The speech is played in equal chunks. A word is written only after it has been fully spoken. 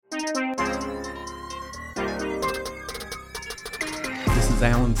This is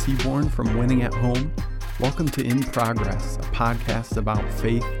Alan Seaborn from Winning at Home. Welcome to In Progress, a podcast about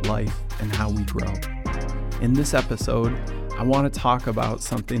faith, life, and how we grow. In this episode, I want to talk about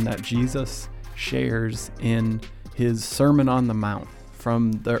something that Jesus shares in his Sermon on the Mount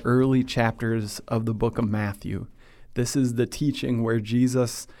from the early chapters of the book of Matthew. This is the teaching where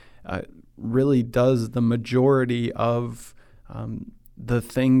Jesus really does the majority of the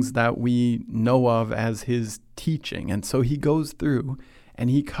things that we know of as his teaching. And so he goes through and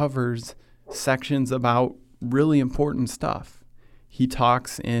he covers sections about really important stuff. He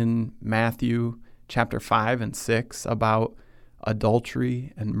talks in Matthew chapter 5 and 6 about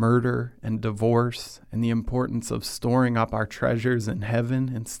adultery and murder and divorce and the importance of storing up our treasures in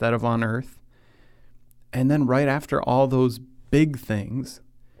heaven instead of on earth. And then right after all those big things,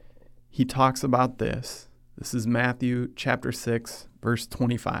 he talks about this. This is Matthew chapter 6, verse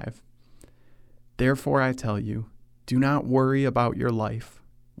 25. Therefore I tell you, do not worry about your life,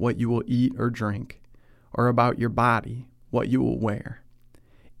 what you will eat or drink, or about your body, what you will wear.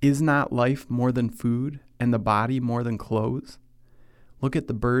 Is not life more than food, and the body more than clothes? Look at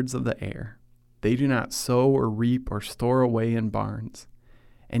the birds of the air. They do not sow or reap or store away in barns,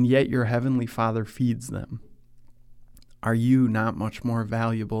 and yet your heavenly Father feeds them. Are you not much more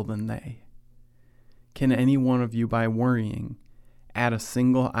valuable than they? Can any one of you, by worrying, add a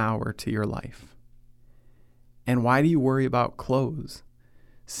single hour to your life? And why do you worry about clothes?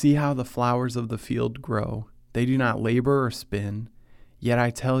 See how the flowers of the field grow. They do not labor or spin. Yet I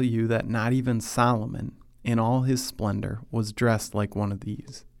tell you that not even Solomon, in all his splendor, was dressed like one of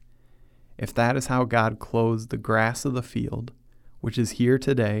these. If that is how God clothes the grass of the field, which is here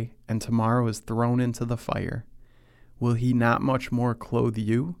today and tomorrow is thrown into the fire, will he not much more clothe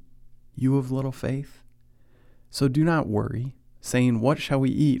you, you of little faith? So do not worry, saying, what shall we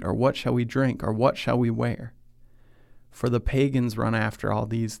eat, or what shall we drink, or what shall we wear? For the pagans run after all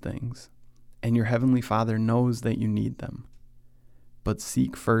these things, and your heavenly Father knows that you need them. But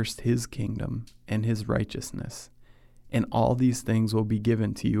seek first his kingdom and his righteousness, and all these things will be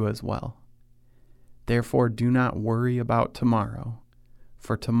given to you as well. Therefore do not worry about tomorrow,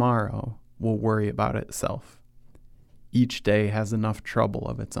 for tomorrow will worry about itself. Each day has enough trouble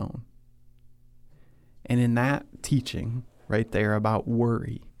of its own. And in that teaching right there about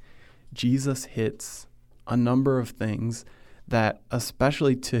worry, Jesus hits a number of things that,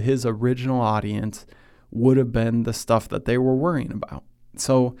 especially to his original audience, would have been the stuff that they were worrying about.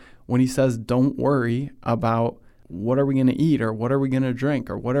 So when he says, don't worry about what are we going to eat or what are we going to drink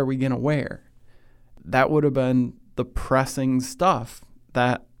or what are we going to wear, that would have been the pressing stuff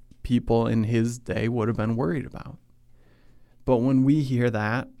that people in his day would have been worried about. But when we hear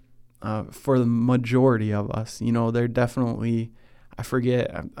that, for the majority of us, they're definitely,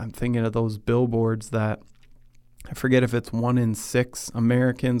 I'm thinking of those billboards that, I forget if it's 1 in 6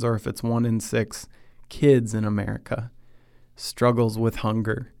 Americans or if it's 1 in 6 kids in America struggles with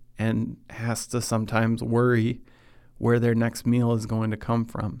hunger and has to sometimes worry where their next meal is going to come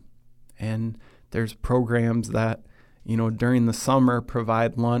from. And there's programs that, during the summer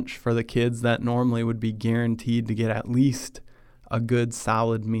provide lunch for the kids that normally would be guaranteed to get at least a good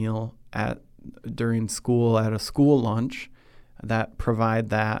solid meal during school at a school lunch, that provide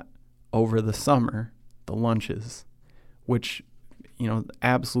that over the summer, the lunches, which,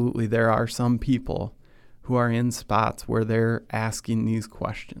 absolutely there are some people who are in spots where they're asking these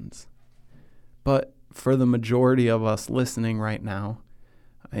questions. But for the majority of us listening right now,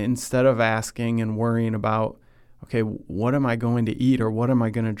 instead of asking and worrying about, okay, what am I going to eat or what am I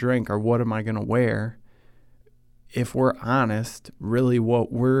going to drink or what am I going to wear? If we're honest, really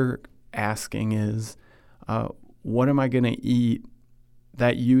what we're asking is, what am I going to eat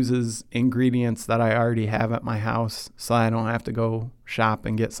that uses ingredients that I already have at my house so I don't have to go shop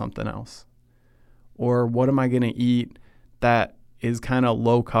and get something else? Or what am I going to eat that is kind of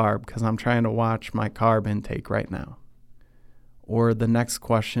low carb because I'm trying to watch my carb intake right now? Or the next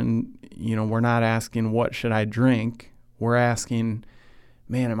question, we're not asking what should I drink? We're asking,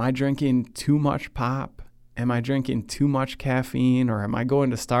 man, am I drinking too much pop? Am I drinking too much caffeine? Or am I going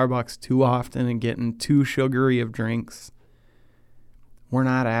to Starbucks too often and getting too sugary of drinks? We're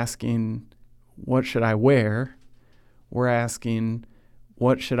not asking, what should I wear? We're asking,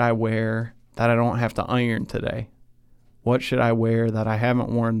 what should I wear that I don't have to iron today? What should I wear that I haven't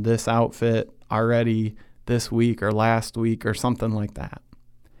worn this outfit already this week or last week or something like that?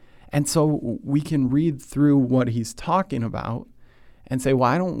 And so we can read through what he's talking about and say,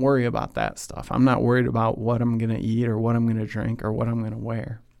 well, I don't worry about that stuff. I'm not worried about what I'm going to eat or what I'm going to drink or what I'm going to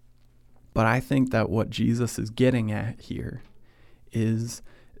wear. But I think that what Jesus is getting at here is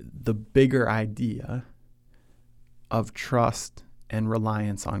the bigger idea of trust and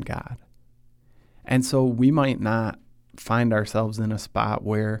reliance on God. And so we might not find ourselves in a spot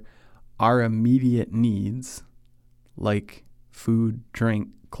where our immediate needs, like food, drink,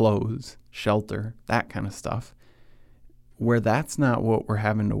 clothes, shelter, that kind of stuff, where that's not what we're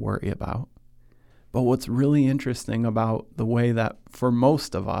having to worry about. But what's really interesting about the way that, for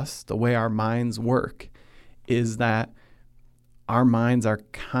most of us, the way our minds work, is that our minds are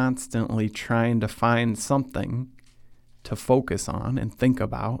constantly trying to find something to focus on and think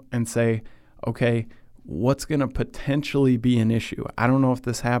about and say, okay, what's going to potentially be an issue? I don't know if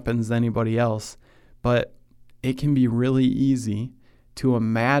this happens to anybody else, but it can be really easy to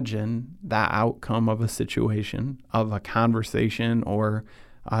imagine the outcome of a situation, of a conversation, or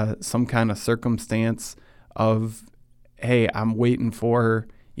some kind of circumstance of, hey, I'm waiting for,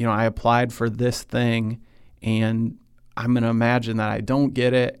 I applied for this thing and I'm going to imagine that I don't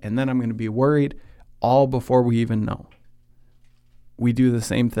get it, and then I'm going to be worried, all before we even know. We do the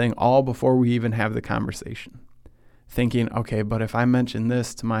same thing all before we even have the conversation, thinking, okay, but if I mention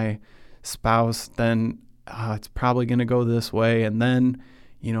this to my spouse, then it's probably going to go this way, and then,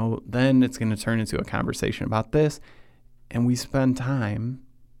 then it's going to turn into a conversation about this, and we spend time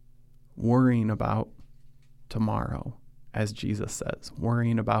worrying about tomorrow, as Jesus says,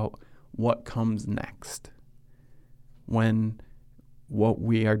 worrying about what comes next, when what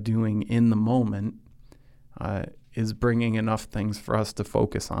we are doing in the moment is bringing enough things for us to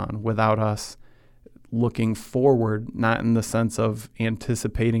focus on without us looking forward, not in the sense of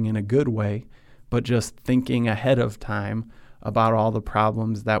anticipating in a good way, but just thinking ahead of time about all the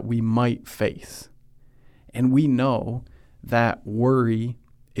problems that we might face. And we know that worry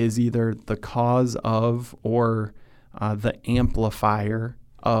is either the cause of or the amplifier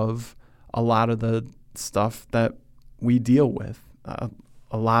of a lot of the stuff that we deal with.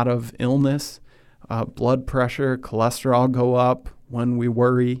 A lot of illness, blood pressure, cholesterol go up when we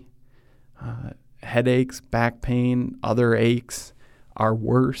worry. Headaches, back pain, other aches are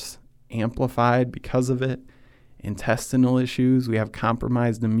worse, amplified because of it. Intestinal issues, we have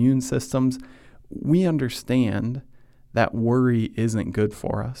compromised immune systems. We understand that worry isn't good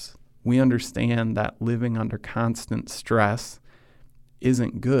for us. We understand that living under constant stress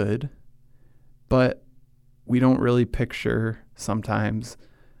isn't good, but we don't really picture sometimes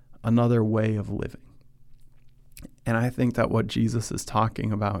another way of living. And I think that what Jesus is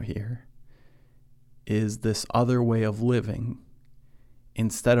talking about here is this other way of living,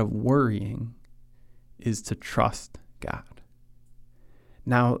 instead of worrying, is to trust God.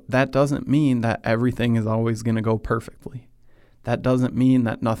 Now, that doesn't mean that everything is always going to go perfectly. That doesn't mean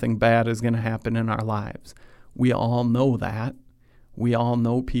that nothing bad is going to happen in our lives. We all know that. We all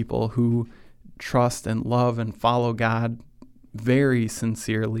know people who trust and love and follow God very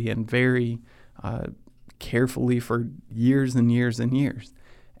sincerely and very carefully for years and years and years.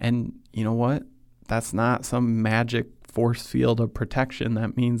 And you know what? That's not some magic force field of protection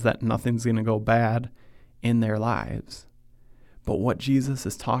that means that nothing's going to go bad in their lives. But what Jesus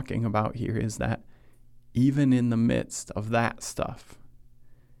is talking about here is that even in the midst of that stuff,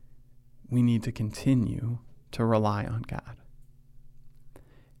 we need to continue to rely on God.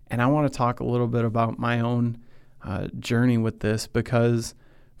 And I want to talk a little bit about my own journey with this, because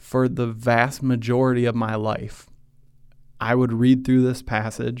for the vast majority of my life, I would read through this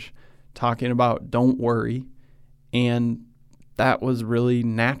passage talking about don't worry, and that was really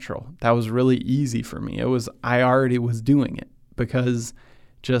natural. That was really easy for me. I already was doing it because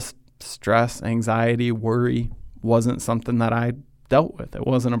just stress, anxiety, worry wasn't something that I dealt with. It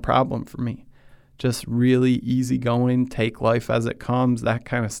wasn't a problem for me. Just really easygoing, take life as it comes, that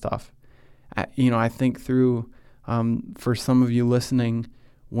kind of stuff. I think through, for some of you listening,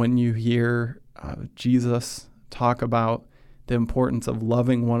 when you hear Jesus talk about the importance of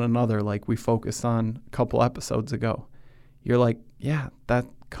loving one another, like we focused on a couple episodes ago, you're like, yeah, that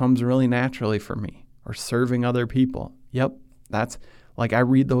comes really naturally for me. Or serving other people. Yep, that's like I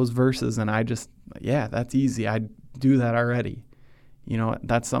read those verses and I just, yeah, that's easy. I do that already.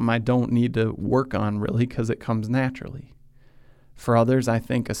 That's something I don't need to work on really because it comes naturally. For others, I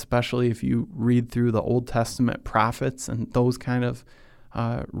think, especially if you read through the Old Testament prophets and those kind of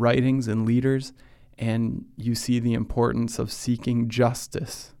writings and leaders, and you see the importance of seeking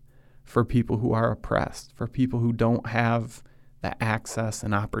justice for people who are oppressed, for people who don't have the access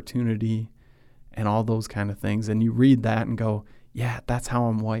and opportunity and all those kind of things. And you read that and go, yeah, that's how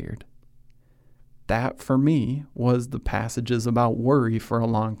I'm wired. That, for me, was the passages about worry for a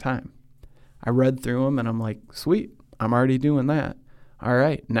long time. I read through them and I'm like, sweet, I'm already doing that. All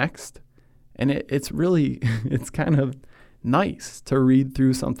right, next. And it's really, it's kind of nice to read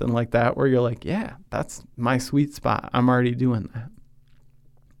through something like that where you're like, yeah, that's my sweet spot. I'm already doing that.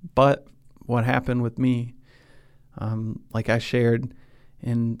 But what happened with me, like I shared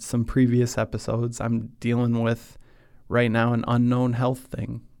in some previous episodes, I'm dealing with right now an unknown health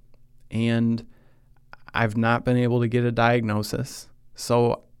thing. And I've not been able to get a diagnosis.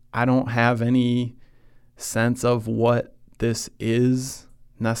 So I don't have any sense of what this is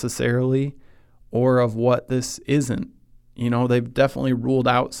necessarily or of what this isn't. They've definitely ruled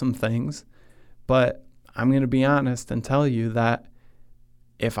out some things, but I'm going to be honest and tell you that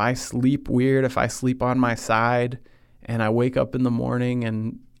if I sleep weird, if I sleep on my side and I wake up in the morning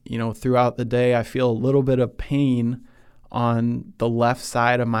and, throughout the day, I feel a little bit of pain on the left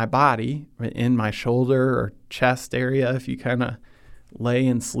side of my body, in my shoulder or chest area. If you kind of lay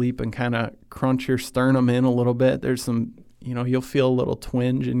and sleep and kind of crunch your sternum in a little bit, there's some, you'll feel a little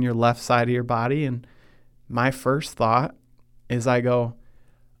twinge in your left side of your body. And my first thought is I go,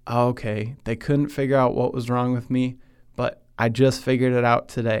 oh, okay, they couldn't figure out what was wrong with me, but I just figured it out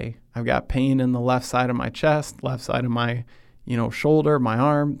today. I've got pain in the left side of my chest, left side of my, shoulder, my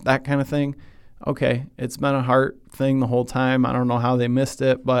arm, that kind of thing. Okay, it's been a heart thing the whole time. I don't know how they missed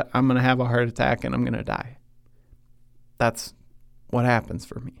it, but I'm going to have a heart attack and I'm going to die. That's what happens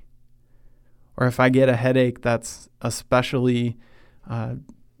for me. Or if I get a headache that's especially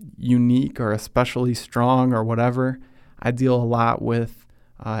unique or especially strong or whatever, I deal a lot with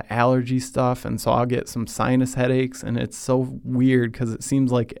allergy stuff, and so I'll get some sinus headaches, and it's so weird because it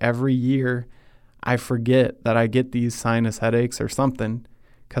seems like every year I forget that I get these sinus headaches or something,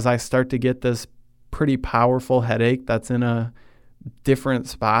 because I start to get this pretty powerful headache that's in a different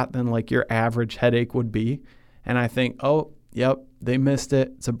spot than like your average headache would be. And I think, oh, yep, they missed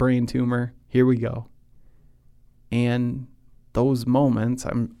it. It's a brain tumor. Here we go. And those moments,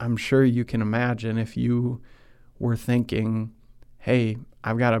 I'm sure you can imagine if you were thinking, hey,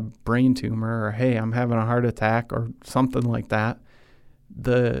 I've got a brain tumor, or hey, I'm having a heart attack or something like that.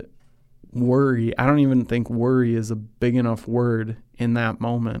 The worry, I don't even think worry is a big enough word in that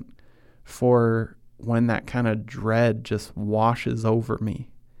moment for when that kind of dread just washes over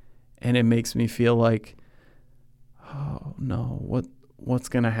me. And it makes me feel like, oh no, what's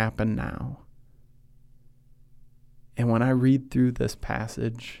going to happen now? And when I read through this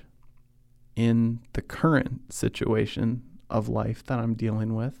passage in the current situation of life that I'm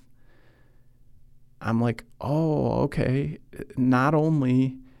dealing with, I'm like, oh, okay. Not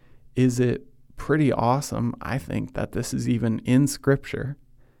only is it pretty awesome, I think, that this is even in Scripture,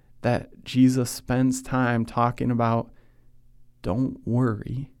 that Jesus spends time talking about don't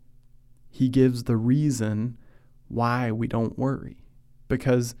worry. He gives the reason why we don't worry,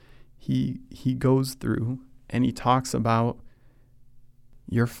 because he goes through and he talks about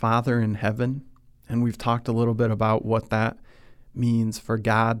your Father in heaven. And we've talked a little bit about what that means for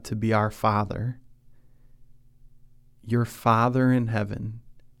God to be our Father. Your Father in heaven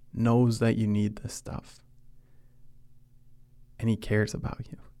knows that you need this stuff, and he cares about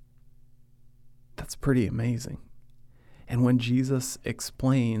you. That's pretty amazing. And when Jesus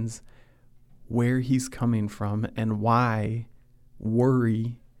explains where he's coming from and why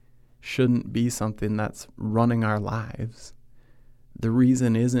worry shouldn't be something that's running our lives, the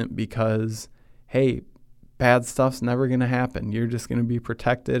reason isn't because, hey, bad stuff's never going to happen. You're just going to be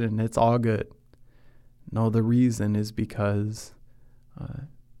protected and it's all good. No, the reason is because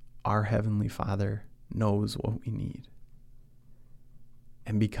our Heavenly Father knows what we need.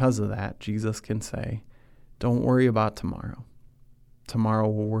 And because of that, Jesus can say, don't worry about tomorrow. Tomorrow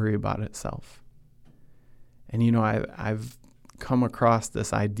will worry about itself. And I've come across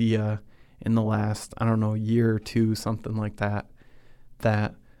this idea in the last, year or two, something like that,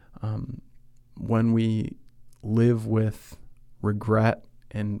 that when we live with regret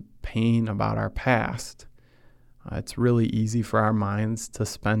and pain about our past, it's really easy for our minds to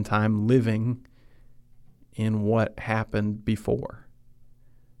spend time living in what happened before.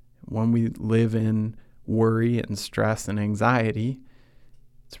 When we live in worry and stress and anxiety,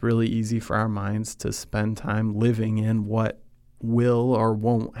 it's really easy for our minds to spend time living in what will or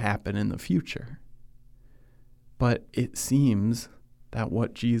won't happen in the future. But it seems that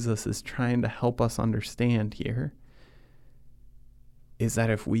what Jesus is trying to help us understand here is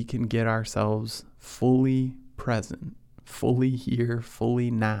that if we can get ourselves fully present, fully here,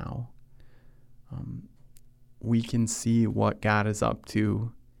 fully now, we can see what God is up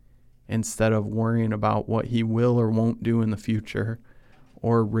to instead of worrying about what he will or won't do in the future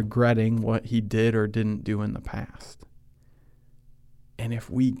or regretting what he did or didn't do in the past. And if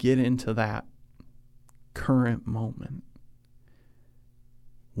we get into that current moment,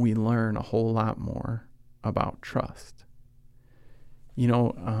 we learn a whole lot more about trust.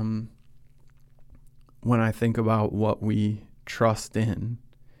 When I think about what we trust in,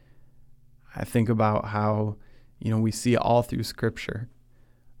 I think about how, we see it all through Scripture,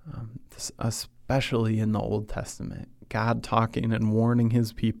 especially in the Old Testament, God talking and warning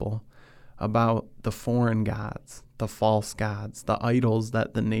his people about the foreign gods, the false gods, the idols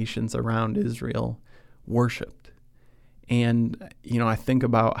that the nations around Israel worshiped. And, I think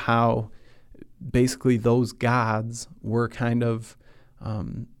about how basically those gods were kind of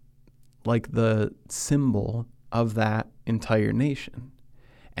like the symbol of that entire nation.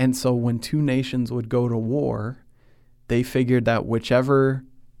 And so when two nations would go to war, they figured that whichever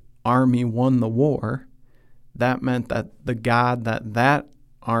army won the war, that meant that the god that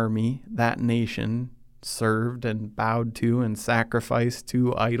army, that nation served and bowed to and sacrificed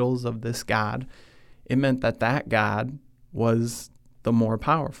to idols of this god, it meant that god was the more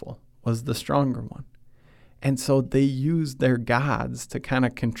powerful, was the stronger one. And so they used their gods to kind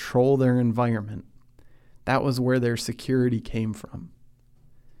of control their environment. That was where their security came from.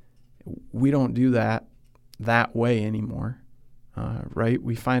 We don't do that way anymore, right?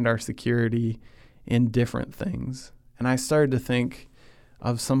 We find our security in different things. And I started to think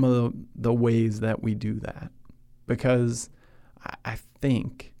of some of the ways that we do that, because I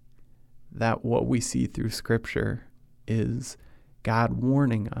think that what we see through Scripture is God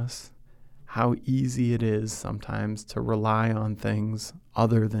warning us how easy it is sometimes to rely on things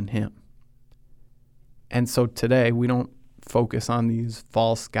other than him. And so today we don't focus on these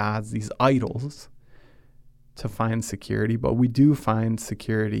false gods, these idols, to find security, but we do find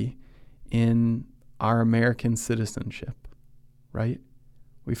security in our American citizenship, right?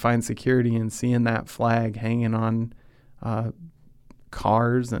 We find security in seeing that flag hanging on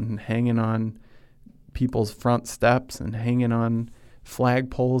cars and hanging on people's front steps and hanging on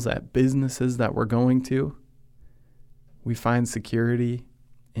flagpoles at businesses that we're going to. We find security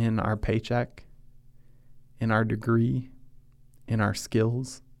in our paycheck, in our degree, in our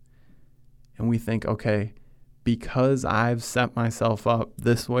skills. And we think, okay, because I've set myself up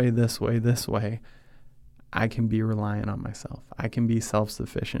this way, I can be reliant on myself. I can be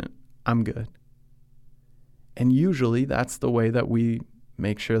self-sufficient. I'm good. And usually that's the way that we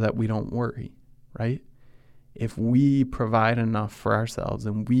make sure that we don't worry, right? If we provide enough for ourselves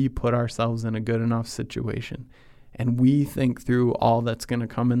and we put ourselves in a good enough situation and we think through all that's going to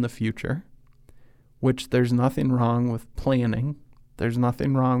come in the future, which there's nothing wrong with planning, there's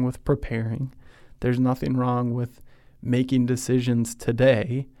nothing wrong with preparing, there's nothing wrong with making decisions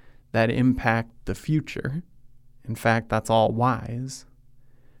today that impact the future. In fact, that's all wise.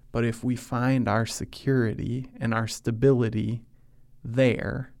 But if we find our security and our stability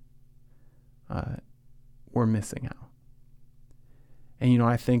there, we're missing out. And,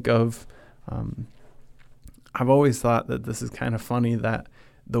 I think of, I've always thought that this is kind of funny that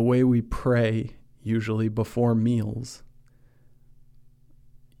the way we pray usually before meals,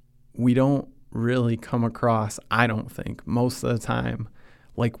 we don't really come across, I don't think, most of the time,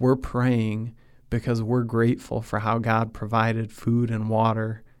 like we're praying because we're grateful for how God provided food and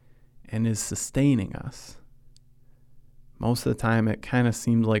water and is sustaining us. Most of the time, it kind of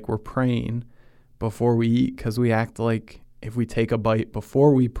seems like we're praying before we eat because we act like if we take a bite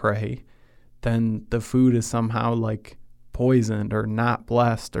before we pray, then the food is somehow like poisoned or not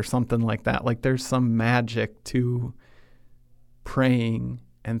blessed or something like that. Like there's some magic to praying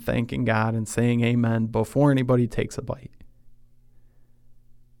and thanking God and saying amen before anybody takes a bite.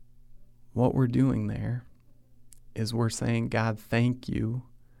 What we're doing there is we're saying, God, thank you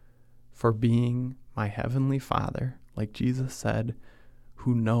for being my heavenly Father, like Jesus said,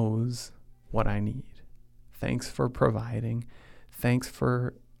 who knows what I need. Thanks for providing. Thanks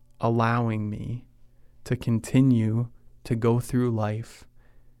for allowing me to continue to go through life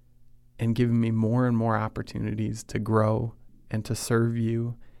and giving me more and more opportunities to grow and to serve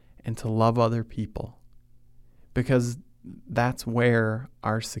you and to love other people. Because that's where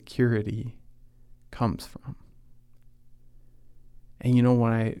our security comes from. And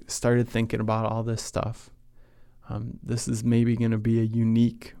when I started thinking about all this stuff, this is maybe going to be a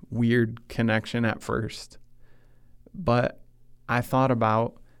unique, weird connection at first. But I thought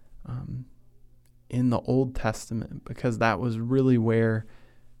about in the Old Testament, because that was really where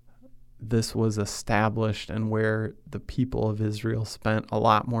this was established and where the people of Israel spent a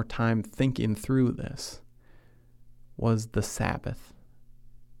lot more time thinking through this, was the Sabbath.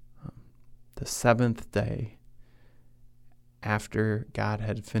 The seventh day after God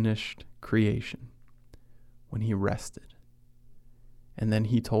had finished creation, when he rested. And then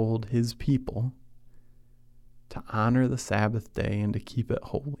he told his people to honor the Sabbath day and to keep it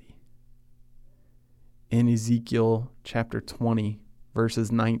holy. In Ezekiel chapter 20,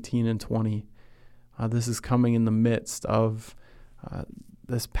 verses 19 and 20. This is coming in the midst of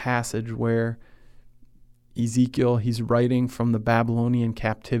this passage where Ezekiel, he's writing from the Babylonian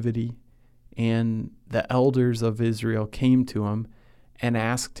captivity, and the elders of Israel came to him and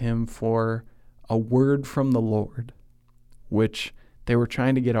asked him for a word from the Lord, which they were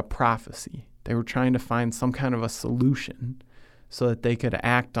trying to get a prophecy. They were trying to find some kind of a solution so that they could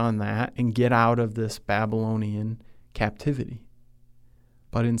act on that and get out of this Babylonian captivity.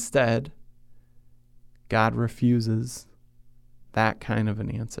 But instead, God refuses that kind of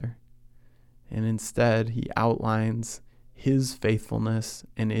an answer. And instead, he outlines his faithfulness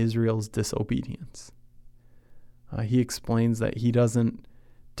and Israel's disobedience. He explains that he doesn't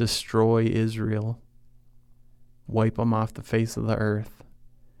destroy Israel, wipe them off the face of the earth,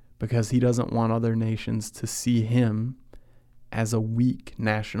 because he doesn't want other nations to see him as a weak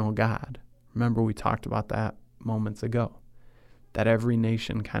national God. Remember, we talked about that moments ago, that every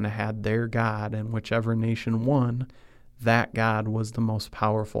nation kind of had their God, and whichever nation won, that God was the most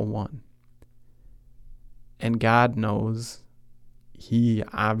powerful one. And God knows he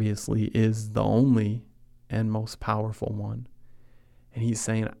obviously is the only and most powerful one. And he's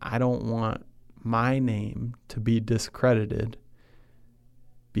saying, I don't want my name to be discredited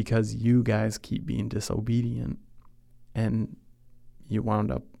because you guys keep being disobedient and you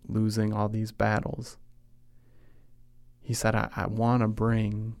wound up losing all these battles. He said, I want to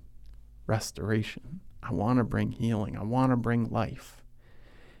bring restoration. I want to bring healing. I want to bring life.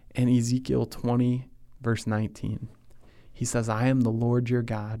 In Ezekiel 20, verse 19, he says, I am the Lord your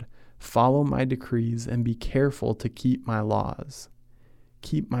God. Follow my decrees and be careful to keep my laws.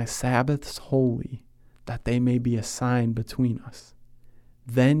 Keep my Sabbaths holy, that they may be a sign between us.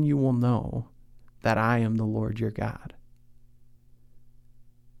 Then you will know that I am the Lord your God.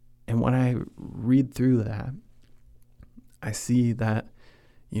 And when I read through that, I see that,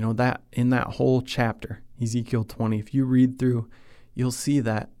 that in that whole chapter, Ezekiel 20, if you read through, you'll see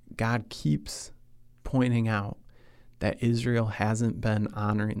that God keeps pointing out that Israel hasn't been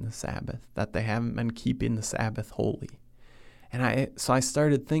honoring the Sabbath, that they haven't been keeping the Sabbath holy. And so I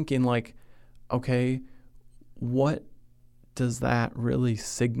started thinking, like, okay, what does that really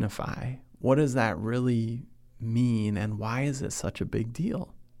signify? What does that really mean? And why is it such a big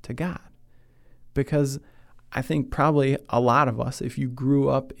deal to God? Because I think probably a lot of us, if you grew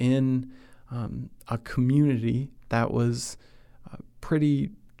up in a community that was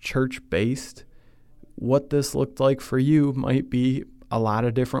pretty church-based, what this looked like for you might be a lot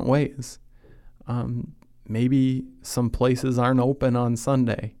of different ways. Maybe some places aren't open on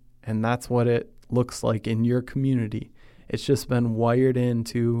Sunday, and that's what it looks like in your community. It's just been wired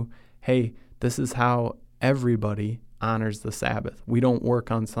into, hey, this is how everybody honors the Sabbath. We don't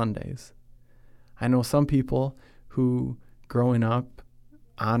work on Sundays. I know some people who, growing up,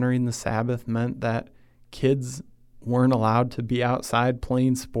 honoring the Sabbath meant that kids weren't allowed to be outside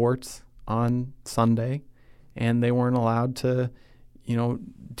playing sports on Sunday, and they weren't allowed to,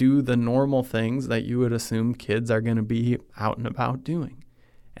 do the normal things that you would assume kids are going to be out and about doing.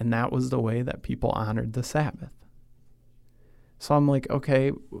 And that was the way that people honored the Sabbath. So I'm like,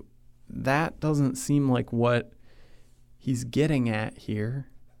 okay, that doesn't seem like what he's getting at here,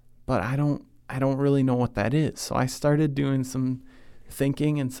 but I don't really know what that is. So I started doing some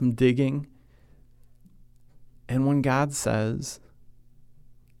thinking and some digging. And when God says,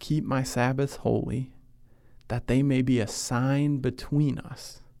 keep my Sabbaths holy, that they may be a sign between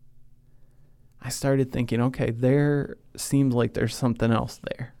us, I started thinking, okay, there seems like there's something else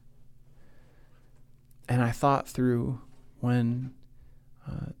there. And I thought through when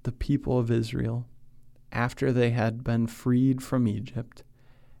the people of Israel, after they had been freed from Egypt,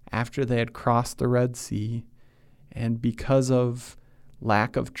 after they had crossed the Red Sea, and because of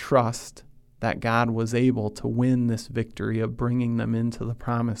lack of trust that God was able to win this victory of bringing them into the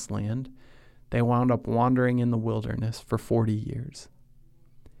promised land, they wound up wandering in the wilderness for 40 years.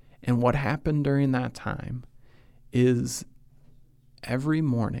 And what happened during that time is every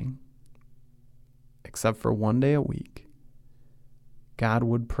morning, except for one day a week, God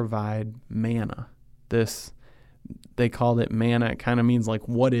would provide manna. They called it manna. It kind of means like,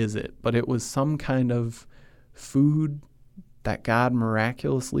 what is it? But it was some kind of food that God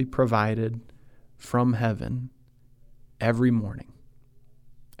miraculously provided from heaven every morning,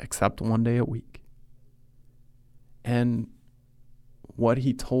 except one day a week. And what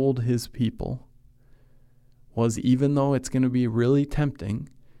he told his people was, even though it's going to be really tempting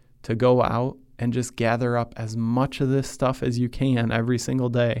to go out and just gather up as much of this stuff as you can every single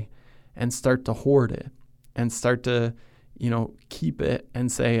day and start to hoard it and start to, keep it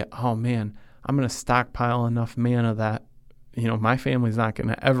and say, oh man, I'm going to stockpile enough manna that, my family's not going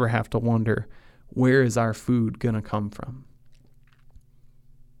to ever have to wonder, where is our food going to come from?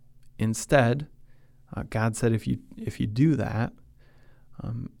 Instead, God said if you do that,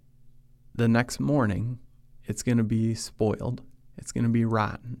 the next morning, it's going to be spoiled. It's going to be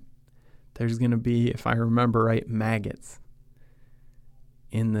rotten. There's going to be, if I remember right, maggots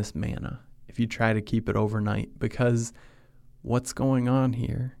in this manna if you try to keep it overnight, because what's going on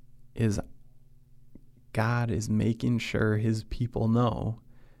here is God is making sure his people know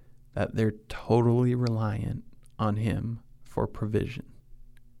that they're totally reliant on him for provision.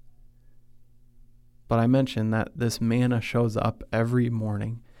 But I mentioned that this manna shows up every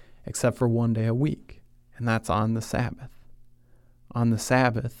morning except for one day a week, and that's on the Sabbath. On the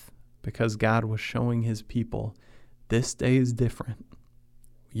Sabbath, because God was showing his people, this day is different.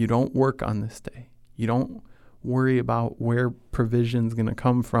 You don't work on this day. You don't worry about where provision's going to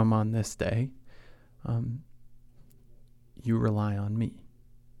come from on this day. You rely on me.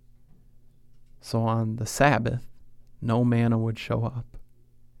 So on the Sabbath, no manna would show up.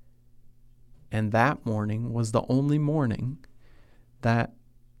 And that morning was the only morning that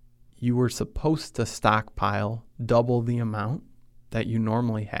you were supposed to stockpile double the amount that you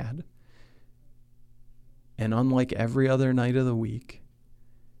normally had. And unlike every other night of the week,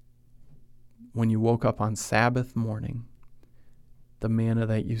 when you woke up on Sabbath morning, the manna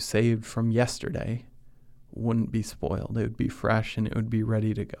that you saved from yesterday wouldn't be spoiled. It would be fresh and it would be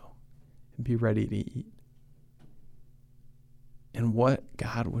ready to go. It'd be ready to eat. And what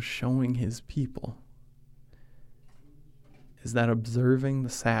God was showing his people is that observing the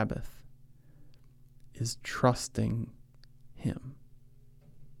Sabbath is trusting him.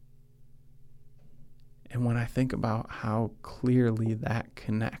 And when I think about how clearly that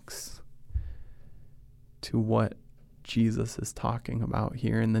connects to what Jesus is talking about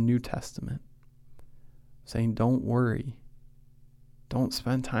here in the New Testament, saying don't worry. Don't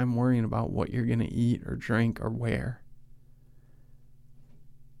spend time worrying about what you're going to eat or drink or wear.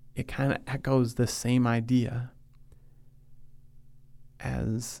 It kind of echoes the same idea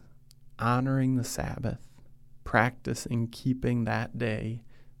as honoring the Sabbath, practicing keeping that day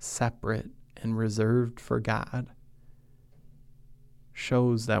separate and reserved for God,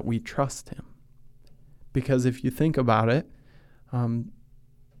 shows that we trust him. Because if you think about it,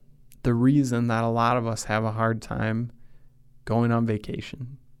 the reason that a lot of us have a hard time going on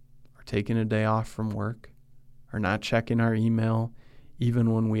vacation or taking a day off from work or not checking our email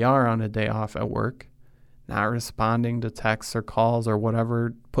even when we are on a day off at work, not responding to texts or calls or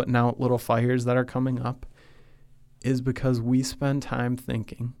whatever, putting out little fires that are coming up, is because we spend time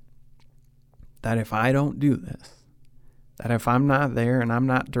thinking that if I don't do this, that if I'm not there and I'm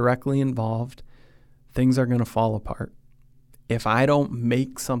not directly involved, things are going to fall apart. If I don't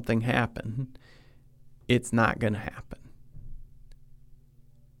make something happen, it's not going to happen.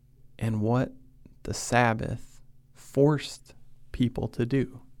 And what the Sabbath forced people to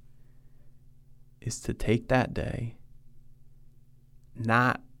do is to take that day,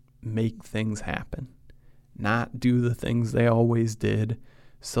 not make things happen, not do the things they always did,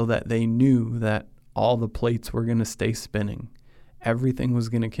 so that they knew that all the plates were going to stay spinning. Everything was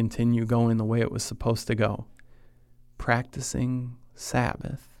going to continue going the way it was supposed to go. Practicing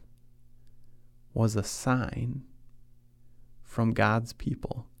Sabbath was a sign from God's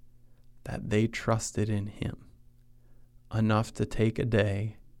people that they trusted in him enough to take a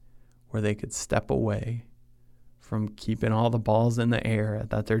day where they could step away from keeping all the balls in the air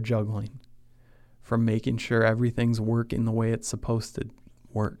that they're juggling, from making sure everything's working the way it's supposed to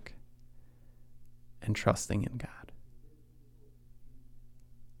work, and trusting in God.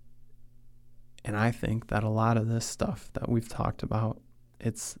 And I think that a lot of this stuff that we've talked about,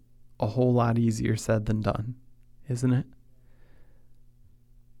 it's a whole lot easier said than done, isn't it?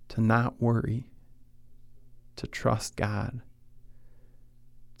 To not worry, to trust God,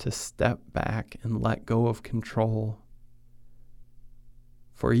 to step back and let go of control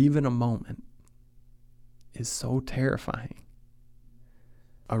for even a moment is so terrifying.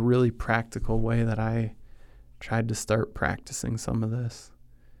 A really practical way that I tried to start practicing some of this.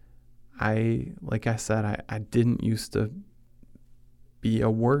 Like I said, I didn't used to be a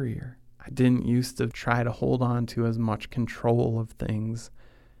worrier. I didn't used to try to hold on to as much control of things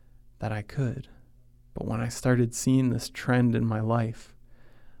that I could. But when I started seeing this trend in my life,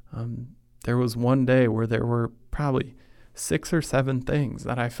 there was one day where there were probably 6 or 7 things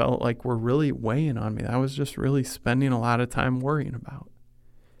that I felt like were really weighing on me. I was just really spending a lot of time worrying about.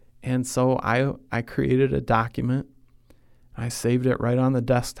 And so I created a document. I saved it right on the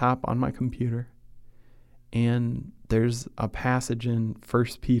desktop on my computer. And there's a passage in 1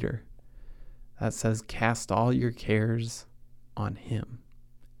 Peter that says, "Cast all your cares on him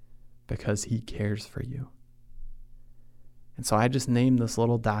because he cares for you. And so I just named this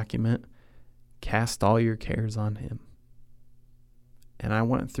little document, Cast All Your Cares on Him. And I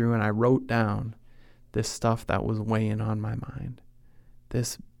went through and I wrote down this stuff that was weighing on my mind.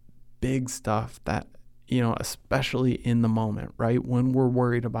 This big stuff that, especially in the moment, right? When we're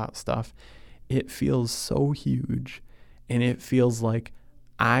worried about stuff, it feels so huge and it feels like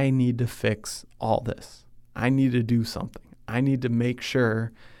I need to fix all this. I need to do something. I need to make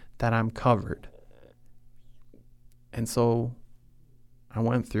sure that I'm covered. And so I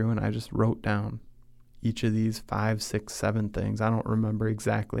went through and I just wrote down each of these 5, 6, 7 things. I don't remember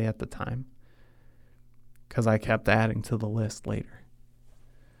exactly at the time because I kept adding to the list later.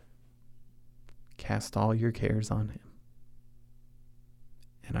 Cast all your cares on him.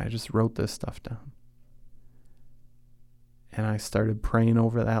 And I just wrote this stuff down. And I started praying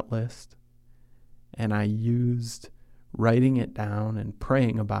over that list. And I used writing it down and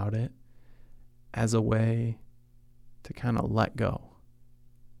praying about it as a way to kind of let go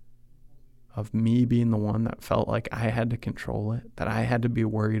of me being the one that felt like I had to control it, that I had to be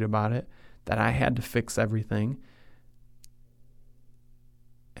worried about it, that I had to fix everything.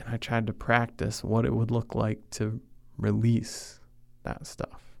 And I tried to practice what it would look like to release that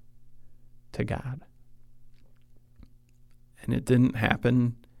stuff to God. And it didn't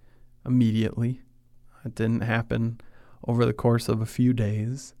happen immediately. It didn't happen over the course of a few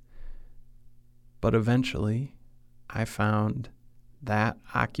days. But eventually, I found that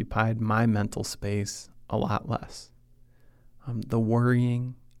occupied my mental space a lot less. The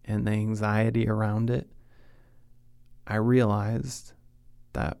worrying and the anxiety around it, I realized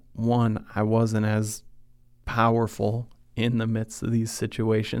that, one, I wasn't as powerful in the midst of these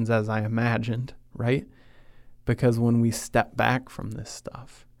situations as I imagined, right? Because when we step back from this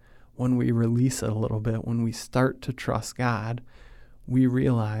stuff, when we release it a little bit, when we start to trust God, we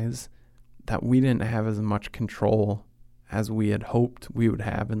realize that we didn't have as much control as we had hoped we would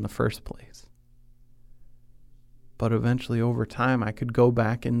have in the first place. But eventually, over time, I could go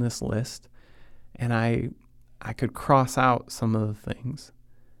back in this list and I could cross out some of the things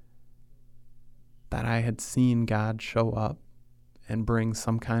that I had seen God show up and bring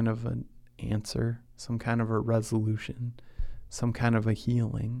some kind of an answer, some kind of a resolution, some kind of a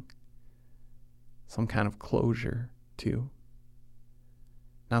healing, some kind of closure to.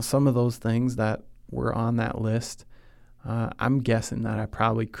 Now, some of those things that were on that list, I'm guessing that I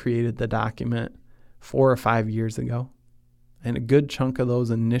probably created the document 4 or 5 years ago. And a good chunk of those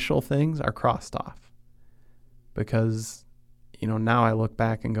initial things are crossed off. Because, now I look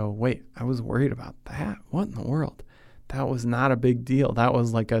back and go, wait, I was worried about that? What in the world? That was not a big deal. That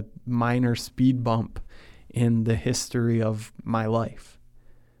was like a minor speed bump in the history of my life.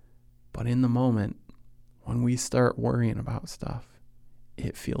 But in the moment, when we start worrying about stuff,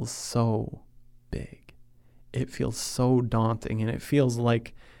 it feels so big. It feels so daunting, and it feels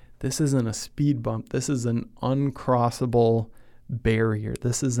like this isn't a speed bump. This is an uncrossable barrier.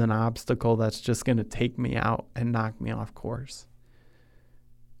 This is an obstacle that's just going to take me out and knock me off course.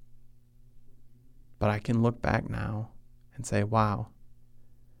 But I can look back now and say, wow,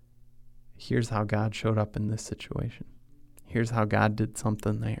 here's how God showed up in this situation. Here's how God did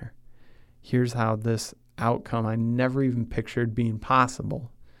something there. Here's how this outcome I never even pictured being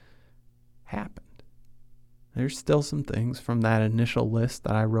possible happened. There's still some things from that initial list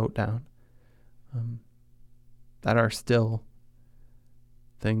that I wrote down that are still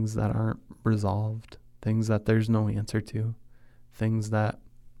things that aren't resolved, things that there's no answer to, things that,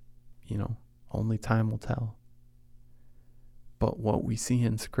 only time will tell. But what we see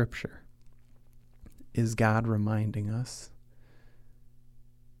in Scripture is God reminding us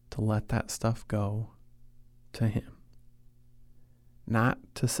to let that stuff go to Him. Not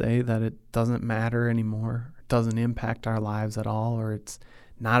to say that it doesn't matter anymore, it doesn't impact our lives at all, or it's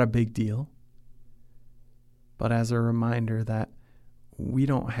not a big deal, but as a reminder that we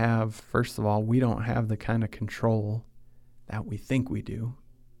don't have the kind of control that we think we do,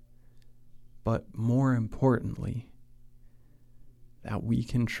 but more importantly, that we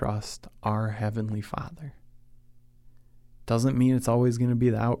can trust our Heavenly Father. Doesn't mean it's always going to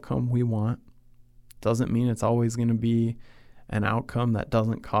be the outcome we want. Doesn't mean it's always going to be an outcome that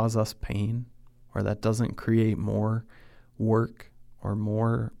doesn't cause us pain or that doesn't create more work or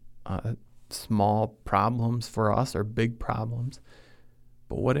more small problems for us or big problems.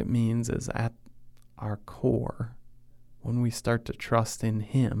 But what it means is at our core, when we start to trust in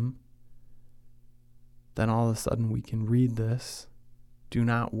Him, then all of a sudden we can read this, do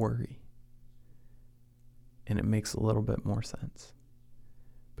not worry. And it makes a little bit more sense.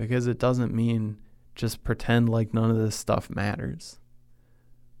 Because it doesn't mean just pretend like none of this stuff matters.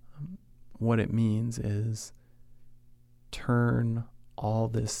 What it means is turn all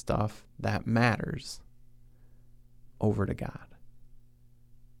this stuff that matters over to God.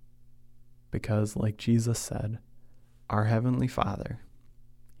 Because like Jesus said, our Heavenly Father,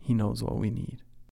 He knows what we need.